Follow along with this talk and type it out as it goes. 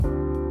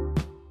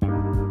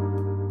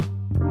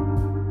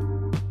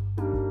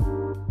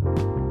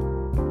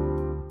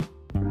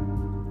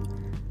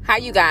Hi,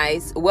 you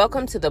guys.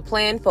 Welcome to the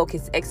Plan,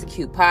 Focus,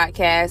 Execute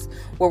podcast,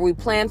 where we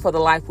plan for the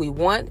life we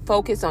want,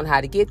 focus on how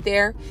to get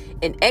there,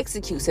 and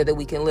execute so that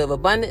we can live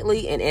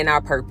abundantly and in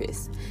our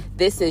purpose.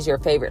 This is your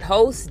favorite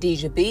host,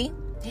 Deja B.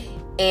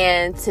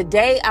 And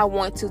today I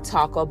want to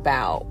talk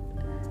about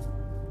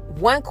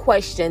one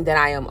question that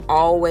I am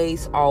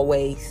always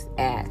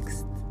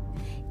asked.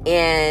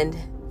 And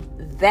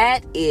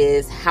that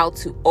is how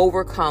to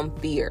overcome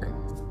fear.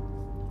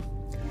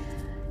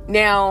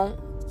 Now,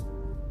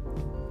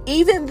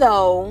 even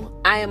though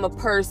I am a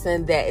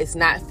person that is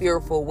not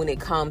fearful when it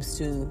comes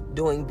to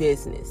doing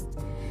business,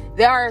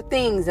 there are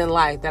things in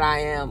life that I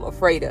am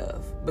afraid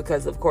of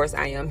because, of course,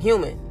 I am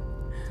human.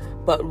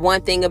 But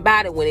one thing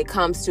about it, when it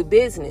comes to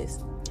business,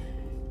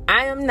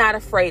 I am not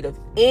afraid of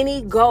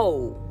any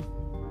goal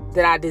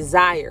that I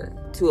desire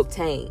to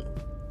obtain.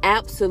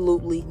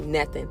 Absolutely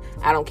nothing.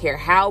 I don't care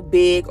how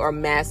big or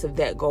massive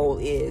that goal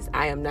is.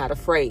 I am not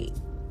afraid.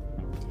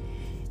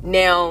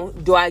 Now,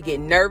 do I get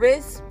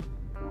nervous?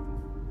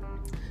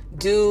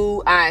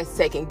 Do I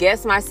second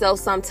guess myself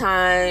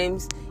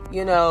sometimes?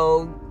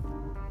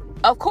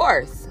 Of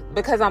course,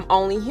 because I'm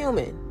only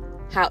human.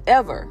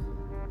 However,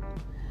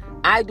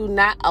 I do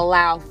not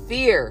allow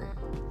fear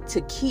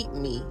to keep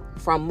me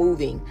from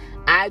moving.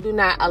 I do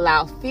not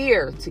allow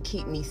fear to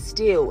keep me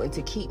still and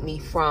to keep me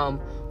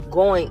from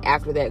going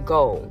after that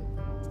goal.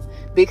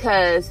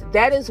 Because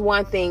that is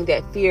one thing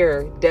that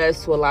fear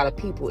does to a lot of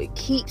people. It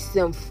keeps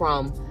them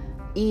from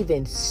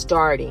even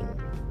starting.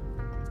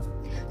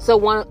 So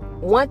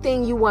one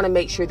thing you want to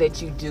make sure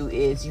that you do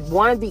is you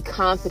want to be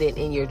confident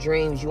in your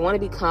dreams. You want to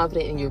be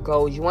confident in your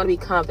goals. You want to be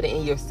confident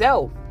in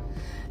yourself.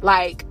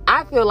 Like,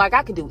 I feel like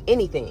I can do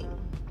anything.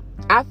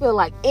 I feel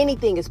like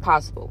anything is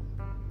possible.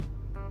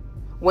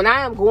 When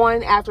I am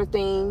going after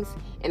things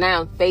and I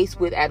am faced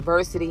with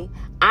adversity,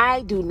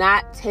 I do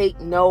not take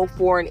no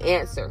for an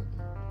answer.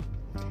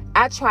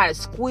 I try to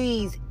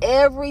squeeze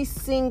every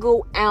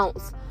single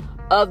ounce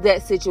of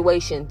that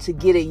situation to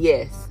get a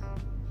yes.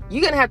 You're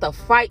going to have to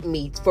fight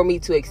me for me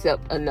to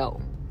accept a no.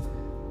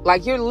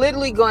 Like, you're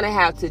literally going to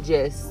have to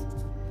just,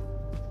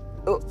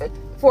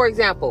 for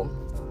example,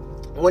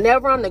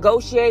 whenever I'm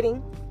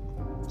negotiating,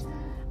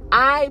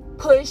 I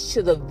push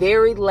to the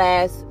very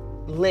last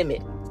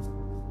limit.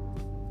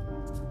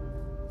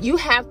 You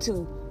have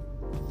to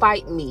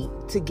fight me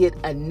to get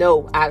a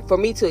no, for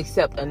me to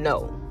accept a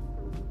no.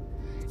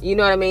 You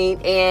know what I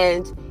mean?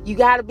 And you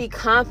got to be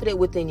confident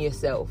within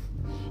yourself.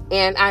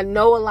 And I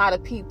know a lot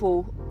of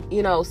people,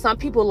 some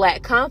people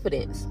lack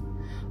confidence,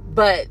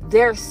 but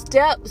there are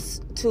steps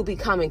to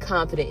becoming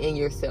confident in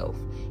yourself,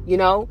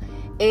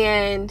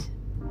 and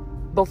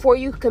before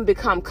you can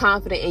become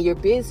confident in your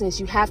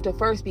business, you have to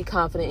first be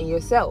confident in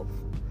yourself.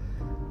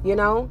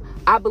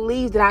 I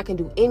believe that I can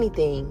do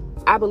anything.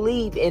 I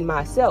believe in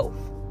myself.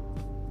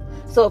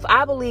 So if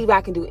I believe I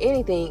can do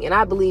anything and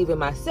I believe in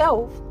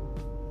myself,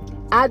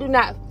 I do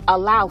not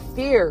allow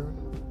fear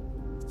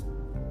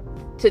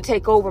to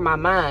take over my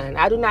mind.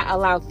 I do not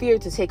allow fear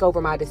to take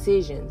over my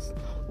decisions.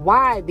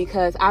 Why?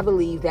 Because I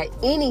believe that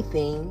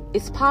anything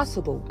is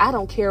possible. I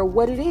don't care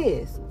what it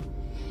is.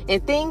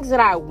 And things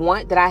that I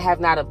want that I have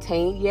not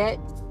obtained yet,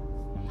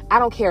 I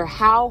don't care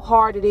how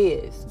hard it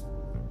is.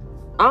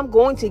 I'm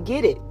going to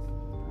get it.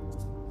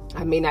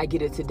 I may not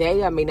get it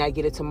today. I may not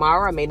get it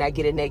tomorrow. I may not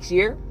get it next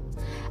year.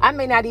 I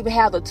may not even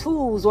have the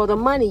tools or the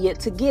money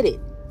yet to get it.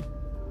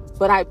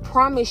 But I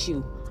promise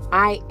you,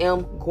 I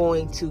am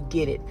going to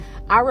get it.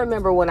 I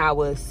remember when I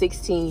was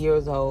 16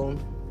 years old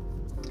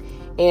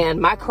and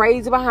my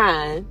crazy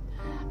behind,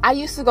 I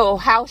used to go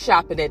house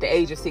shopping at the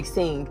age of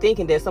 16,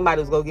 thinking that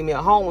somebody was going to give me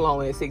a home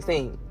loan at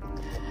 16.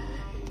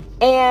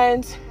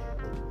 And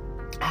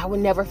I would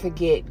never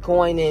forget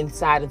going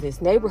inside of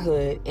this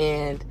neighborhood,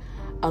 and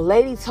a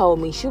lady told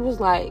me, she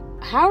was like,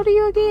 "How old are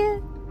you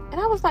again?"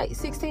 And I was like,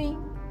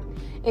 16.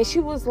 And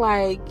she was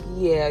like,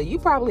 "Yeah, you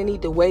probably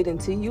need to wait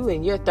until you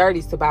in your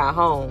 30s to buy a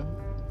home."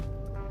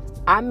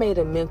 I made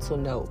a mental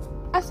note.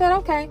 I said,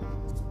 okay.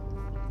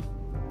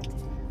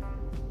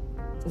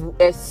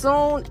 As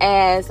soon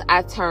as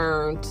I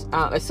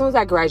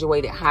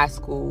graduated high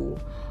school,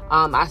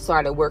 I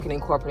started working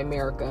in corporate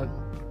America.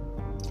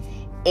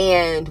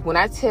 And when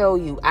I tell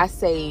you, I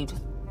saved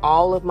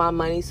all of my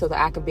money so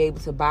that I could be able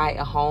to buy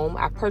a home.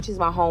 I purchased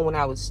my home when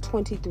I was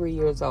 23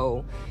 years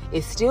old.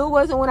 It still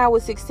wasn't when I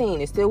was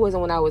 16. It still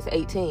wasn't when I was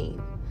 18.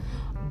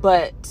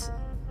 But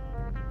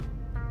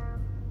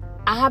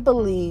I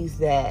believe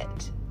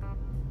that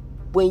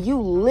when you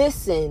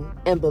listen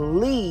and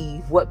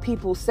believe what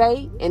people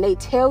say and they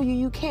tell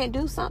you can't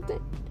do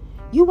something,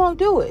 you won't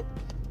do it.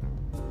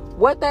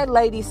 What that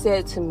lady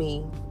said to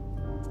me,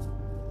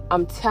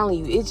 I'm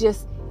telling you,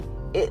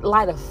 it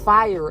light a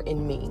fire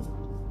in me.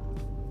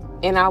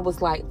 And I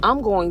was like,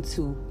 I'm going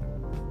to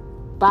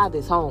buy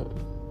this home.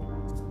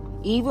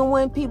 Even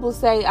when people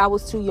say I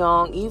was too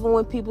young, even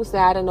when people say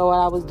I didn't know what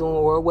I was doing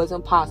or it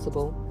wasn't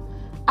possible,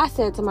 I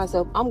said to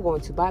myself, I'm going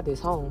to buy this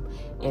home.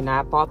 And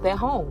I bought that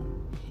home.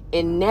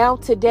 And now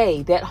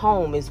today, that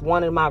home is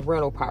one of my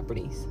rental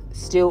properties.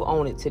 Still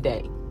own it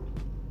today.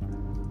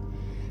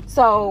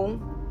 So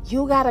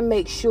you got to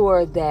make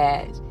sure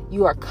that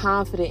you are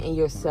confident in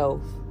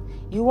yourself.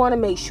 You want to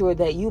make sure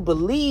that you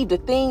believe the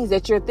things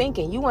that you're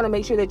thinking. You want to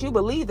make sure that you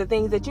believe the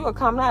things that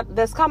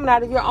that's coming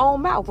out of your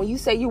own mouth. When you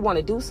say you want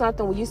to do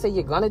something, when you say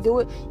you're going to do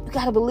it, you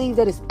got to believe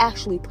that it's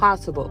actually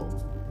possible.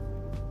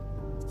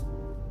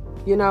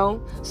 You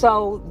know?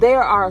 So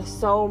there are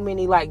so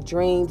many like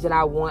dreams that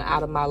I want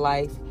out of my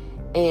life,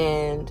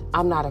 and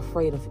I'm not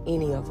afraid of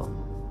any of them.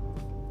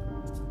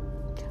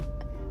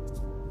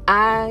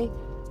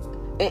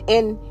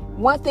 And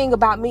one thing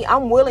about me,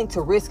 I'm willing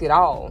to risk it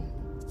all.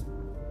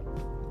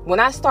 When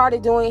I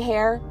started doing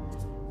hair,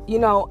 you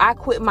know, I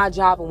quit my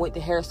job and went to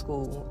hair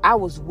school. I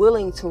was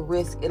willing to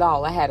risk it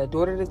all. I had a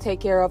daughter to take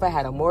care of. I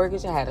had a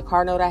mortgage. I had a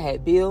car note. I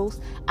had bills.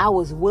 I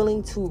was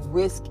willing to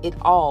risk it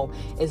all.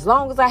 As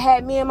long as I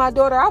had me and my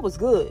daughter, I was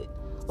good.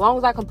 As long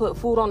as I can put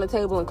food on the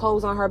table and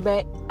clothes on her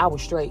back, I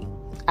was straight.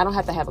 I don't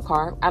have to have a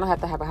car. I don't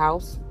have to have a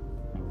house.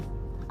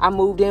 I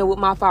moved in with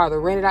my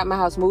father, rented out my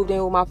house, moved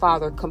in with my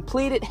father,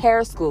 completed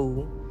hair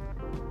school,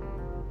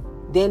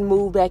 then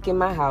moved back in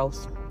my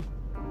house.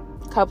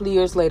 A couple of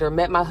years later,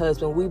 met my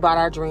husband. We bought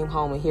our dream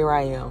home, and here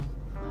I am.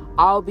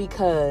 All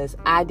because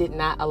I did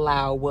not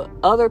allow what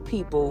other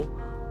people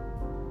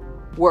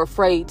were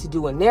afraid to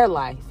do in their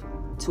life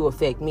to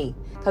affect me.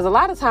 Because a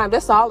lot of times,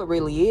 that's all it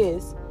really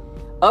is.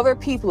 Other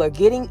people are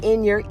getting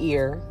in your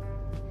ear,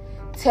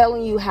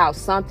 telling you how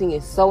something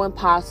is so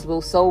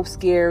impossible, so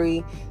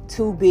scary,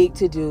 too big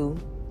to do.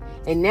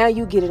 And now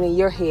you get it in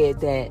your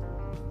head that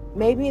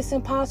maybe it's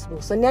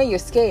impossible. So now you're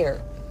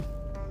scared.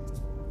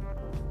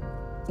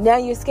 Now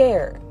you're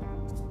scared.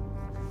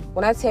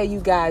 When I tell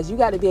you guys, you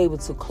got to be able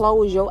to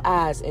close your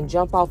eyes and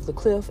jump off the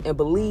cliff and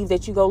believe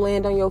that you go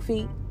land on your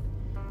feet.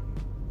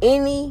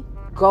 Any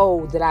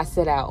goal that I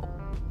set out,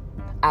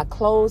 I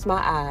close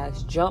my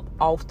eyes, jump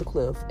off the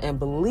cliff, and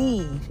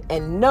believe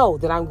and know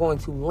that I'm going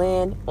to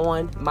land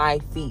on my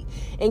feet.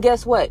 And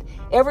guess what?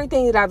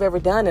 Everything that I've ever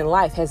done in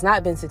life has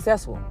not been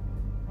successful.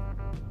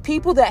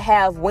 People that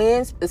have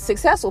wins,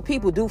 successful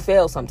people do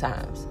fail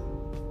sometimes.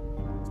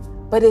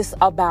 But it's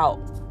about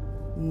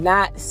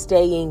not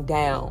staying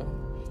down.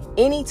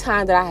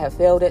 Anytime that I have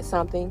failed at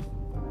something,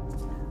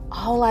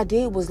 all I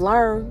did was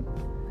learn.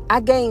 I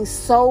gained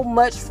so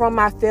much from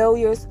my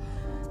failures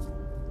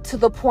to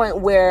the point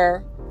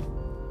where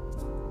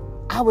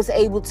I was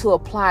able to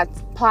apply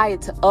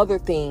it to other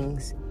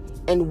things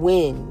and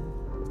win.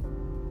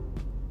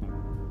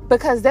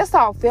 Because that's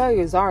all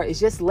failures are. It's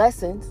just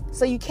lessons.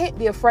 So you can't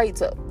be afraid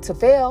to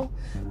fail.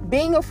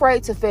 Being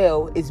afraid to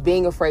fail is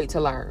being afraid to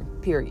learn,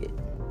 period.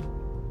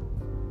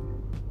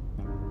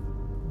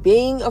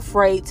 Being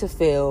afraid to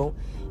fail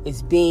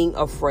is being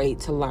afraid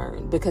to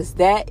learn. Because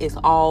that is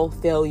all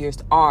failures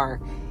are.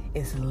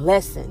 It's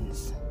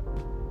lessons.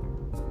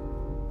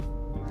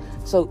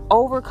 So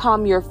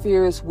overcome your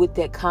fears with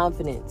that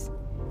confidence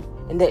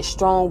and that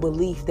strong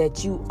belief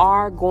that you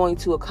are going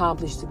to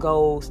accomplish the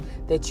goals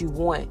that you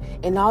want.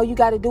 And all you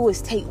got to do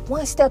is take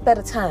one step at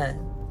a time.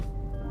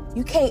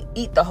 You can't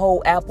eat the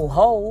whole apple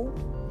whole.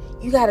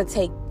 You got to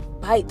take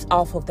bites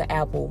off of the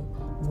apple,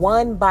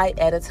 one bite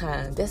at a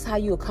time. That's how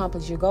you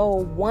accomplish your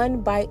goal,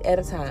 one bite at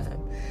a time.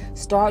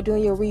 Start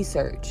doing your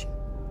research.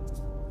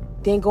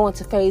 Then go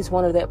into phase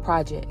 1 of that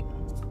project.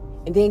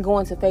 And then go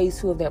into phase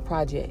 2 of that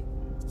project.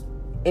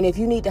 And if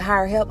you need to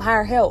hire help,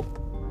 hire help.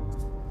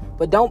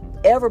 But don't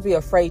ever be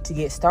afraid to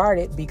get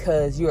started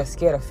because you're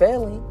scared of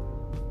failing.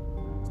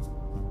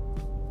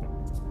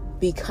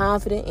 Be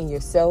confident in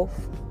yourself.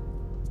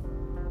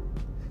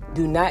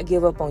 Do not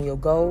give up on your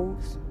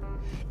goals.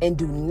 And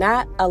do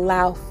not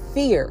allow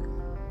fear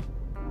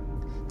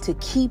to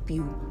keep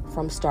you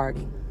from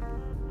starting.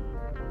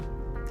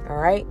 All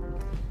right?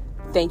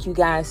 Thank you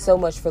guys so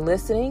much for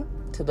listening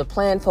to the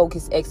Plan,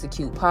 Focus,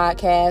 Execute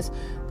podcast.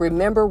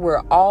 Remember,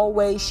 we're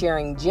always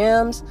sharing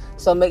gems,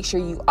 so make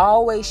sure you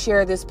always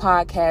share this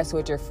podcast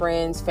with your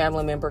friends,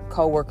 family members,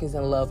 co-workers,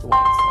 and loved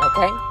ones,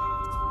 okay?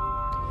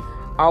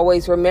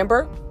 Always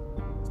remember,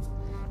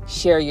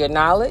 share your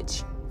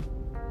knowledge,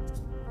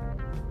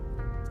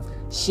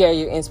 share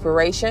your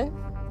inspiration,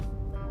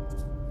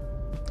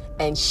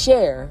 and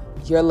share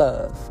your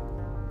love.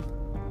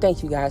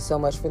 Thank you guys so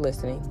much for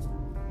listening.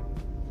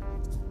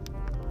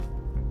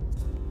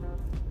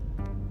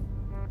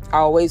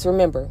 Always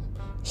remember,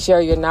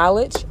 share your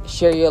knowledge,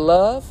 share your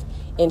love,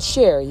 and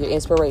share your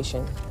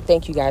inspiration.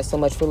 Thank you guys so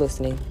much for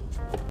listening.